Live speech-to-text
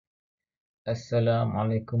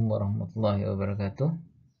Assalamualaikum warahmatullahi wabarakatuh,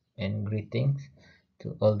 and greetings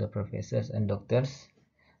to all the professors and doctors.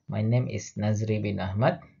 My name is Nazri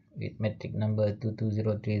Ahmad with metric number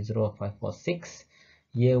 220305546,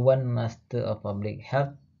 Year 1 Master of Public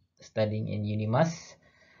Health, studying in UNIMAS.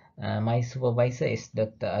 My supervisor is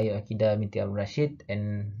Dr. Ayu Akida Binti Abdul Rashid,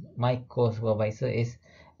 and my co-supervisor is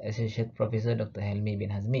Associate Professor Dr. Helmi bin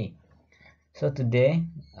Hazmi. So today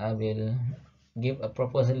I will give a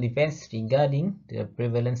proposal defense regarding the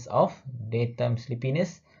prevalence of daytime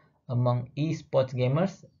sleepiness among esports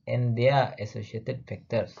gamers and their associated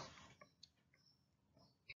factors.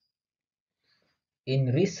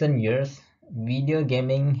 In recent years, video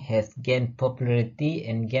gaming has gained popularity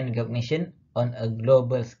and gained recognition on a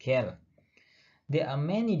global scale. There are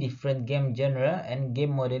many different game genres and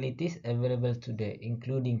game modalities available today,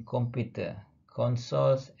 including computer,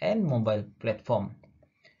 consoles, and mobile platforms.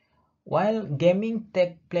 While gaming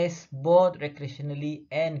takes place both recreationally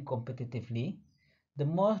and competitively, the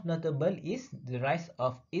most notable is the rise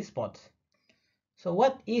of esports. So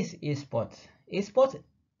what is esports? Esports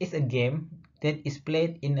is a game that is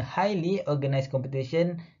played in a highly organized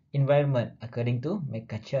competition environment, according to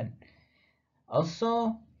McCutcheon.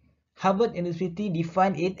 Also, Harvard University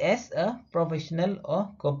defined it as a professional or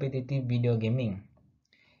competitive video gaming.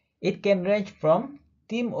 It can range from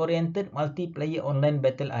team-oriented multiplayer online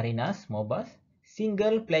battle arenas (MOBAs),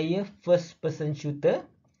 single-player first-person shooter,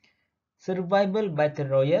 survival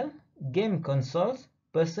battle royale, game consoles,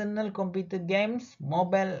 personal computer games,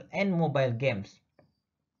 mobile games.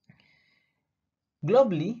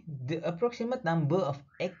 Globally, the approximate number of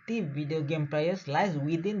active video game players lies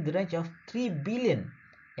within the range of 3 billion,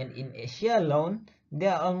 and in Asia alone,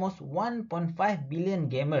 there are almost 1.5 billion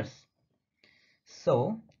gamers.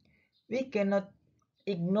 So, we cannot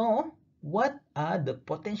ignore what are the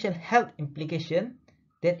potential health implications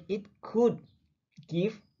that it could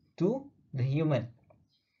give to the human,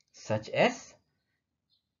 such as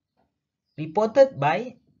reported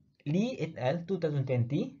by Lee et al.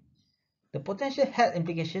 2020, the potential health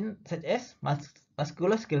implications such as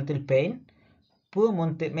musculoskeletal pain, poor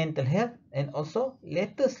mental health, and also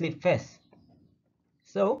later sleep phase.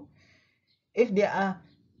 So, if they are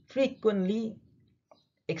frequently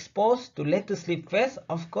exposed to later sleep phase,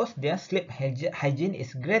 of course their sleep hygiene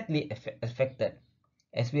is greatly affected.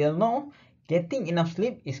 As we all know, getting enough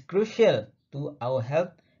sleep is crucial to our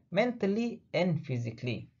health mentally and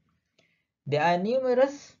physically. There are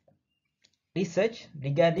numerous research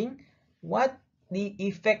regarding what the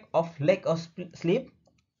effect of lack of sleep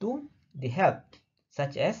to the health,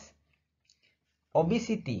 such as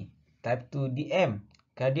obesity, type 2 DM,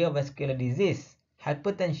 cardiovascular disease,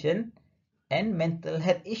 hypertension, and mental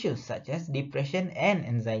health issues such as depression and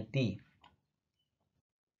anxiety.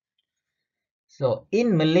 So,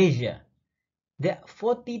 in Malaysia, there are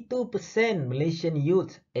 42% Malaysian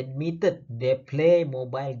youths admitted they play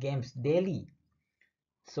mobile games daily.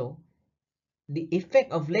 So, the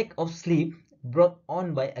effect of lack of sleep brought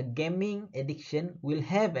on by a gaming addiction will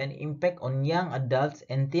have an impact on young adults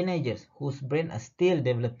and teenagers whose brains are still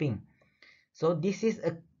developing. So this is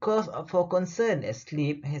a cause for concern as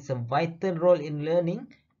sleep has a vital role in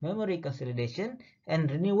learning, memory consolidation,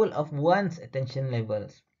 and renewal of one's attention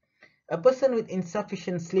levels. A person with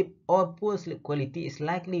insufficient sleep or poor sleep quality is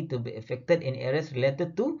likely to be affected in areas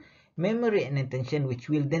related to memory and attention, which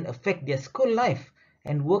will then affect their school life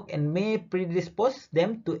and work and may predispose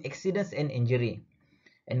them to accidents and injury.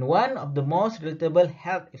 And one of the most relatable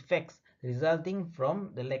health effects resulting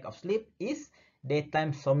from the lack of sleep is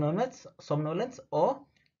daytime somnolence or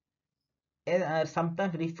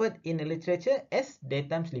sometimes referred in the literature as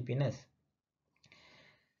daytime sleepiness.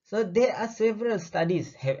 So there are several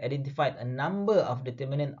studies have identified a number of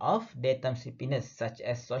determinants of daytime sleepiness such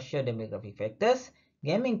as socio-demographic factors,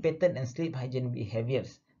 gaming pattern and sleep hygiene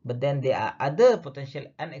behaviors. But then there are other potential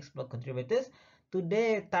unexplored contributors to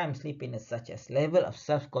daytime sleepiness such as level of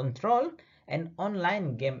self-control and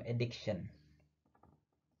online game addiction.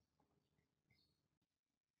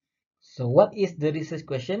 So what is the research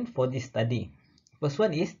question for this study? First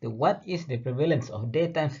one is what is the prevalence of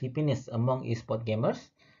daytime sleepiness among esport gamers?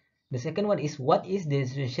 The second one is what is the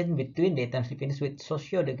association between daytime sleepiness with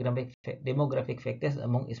socio-demographic factors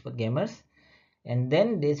among esport gamers? And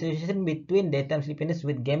then the association between daytime sleepiness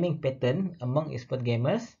with gaming pattern among esport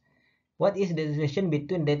gamers. What is the association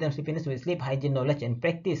between daytime sleepiness with sleep hygiene knowledge and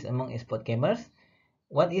practice among esport gamers?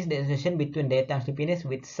 What is the association between daytime sleepiness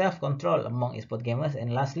with self-control among esport gamers?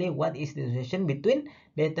 And lastly, what is the association between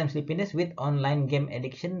daytime sleepiness with online game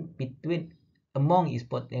addiction among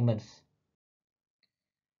esport gamers?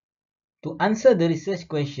 To answer the research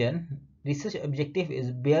question, research objective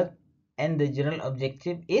is built and the general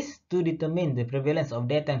objective is to determine the prevalence of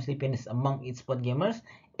daytime sleepiness among e-sport gamers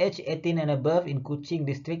aged 18 and above in Kuching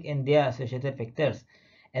district and their associated factors.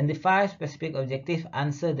 And the 5 specific objectives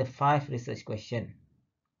answer the 5 research questions.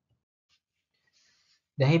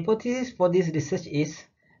 The hypothesis for this research is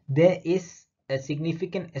there is a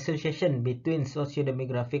significant association between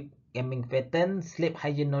socio-demographic gaming pattern, sleep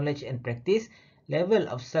hygiene knowledge and practice, level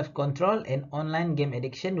of self-control and online game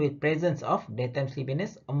addiction with presence of daytime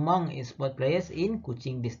sleepiness among e-sport players in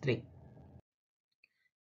Kuching district.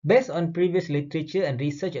 Based on previous literature and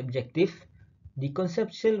research objective, the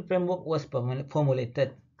conceptual framework was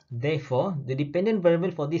formulated. Therefore, the dependent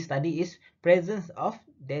variable for this study is presence of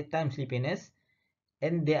daytime sleepiness,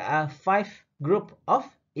 and there are 5 groups of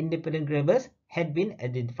independent variables had been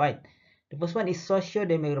identified. The first one is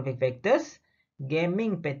socio-demographic factors,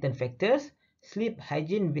 gaming pattern factors, sleep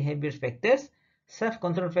hygiene behaviors factors,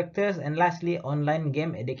 self-control factors, and lastly, online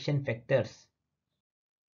game addiction factors.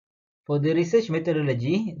 For the research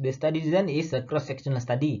methodology, the study design is a cross-sectional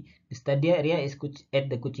study. The study area is at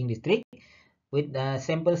the Kuching district. With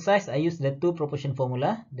sample size, I use the 2 proportion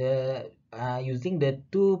formula. Using the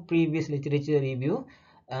 2 previous literature review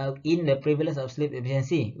in the prevalence of sleep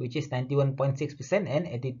efficiency, which is 91.6% and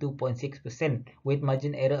 82.6%, with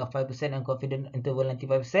margin error of 5% and confidence interval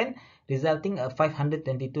 95%, resulting in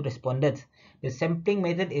 522 respondents. The sampling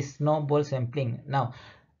method is snowball sampling. Now,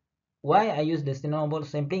 why I use the snowball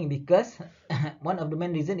sampling? Because one of the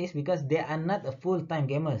main reason is because they are not a full-time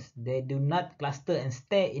gamers. They do not cluster and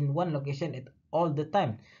stay in one location at all the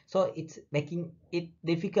time, so it's making it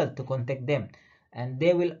difficult to contact them, and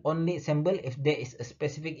they will only assemble if there is a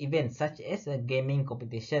specific event such as a gaming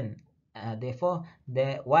competition. Therefore,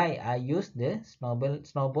 why I use the snowball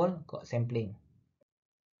sampling.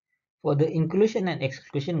 For the inclusion and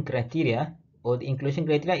exclusion criteria, or the inclusion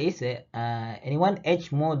criteria is anyone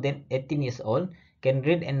aged more than 18 years old can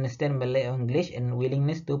read and understand Malay or English and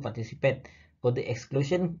willingness to participate. For the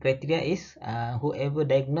exclusion criteria is whoever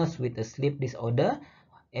diagnosed with a sleep disorder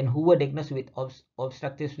and who were diagnosed with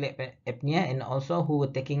obstructive sleep apnea, and also who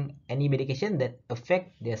were taking any medication that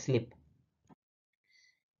affect their sleep.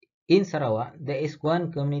 In Sarawak, there is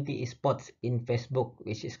one community esports in Facebook,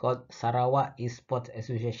 which is called Sarawak Esports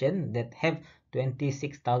Association, that have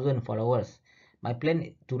 26,000 followers. My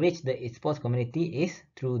plan to reach the esports community is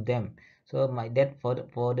through them. So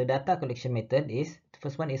for the data collection method is, the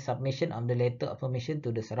first one is submission of the letter of permission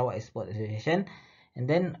to the Sarawak Esports Association, and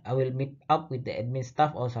then I will meet up with the admin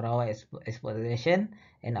staff of Sarawak Esports Association,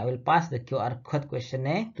 and I will pass the QR code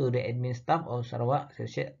questionnaire to the admin staff of Sarawak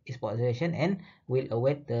Esports Association and will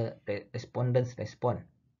await the respondents' response.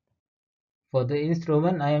 For the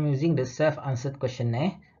instrument, I am using the self-answered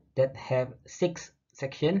questionnaire that have 6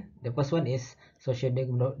 sections. The first one is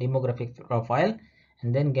socio-demographic profile,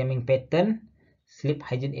 and then gaming pattern, sleep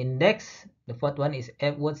hygiene index. The fourth one is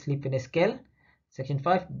Epworth sleepiness scale. Section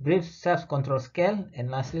 5, brief self-control scale, and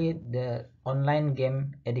lastly, the online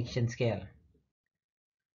game addiction scale.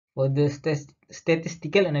 For the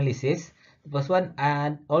statistical analysis, the first one,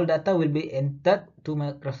 all data will be entered to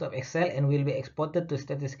Microsoft Excel and will be exported to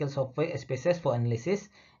statistical software SPSS for analysis,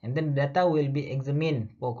 and then the data will be examined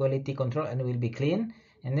for quality control and will be clean,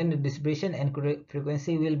 and then the distribution and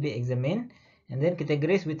frequency will be examined, and then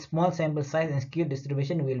categories with small sample size and skewed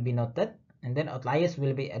distribution will be noted, and then outliers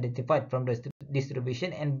will be identified from the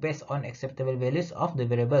distribution and based on acceptable values of the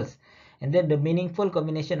variables. And then the meaningful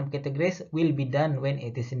combination of categories will be done when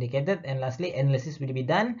it is indicated, and lastly, analysis will be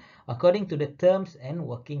done according to the terms and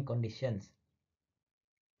working conditions.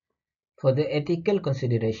 For the ethical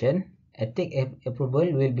consideration, ethic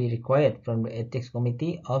approval will be required from the ethics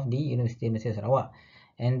committee of the University of Malaysia Sarawak,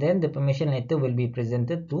 and then the permission letter will be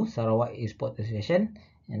presented to Sarawak Esports Association,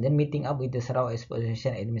 and then meeting up with the Sarawak Esports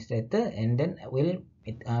Association administrator, and then we'll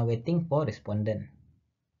waiting for respondent.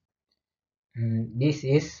 This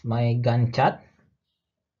is my Gantt chart,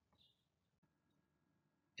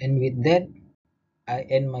 and with that I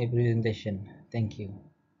end my presentation. Thank you.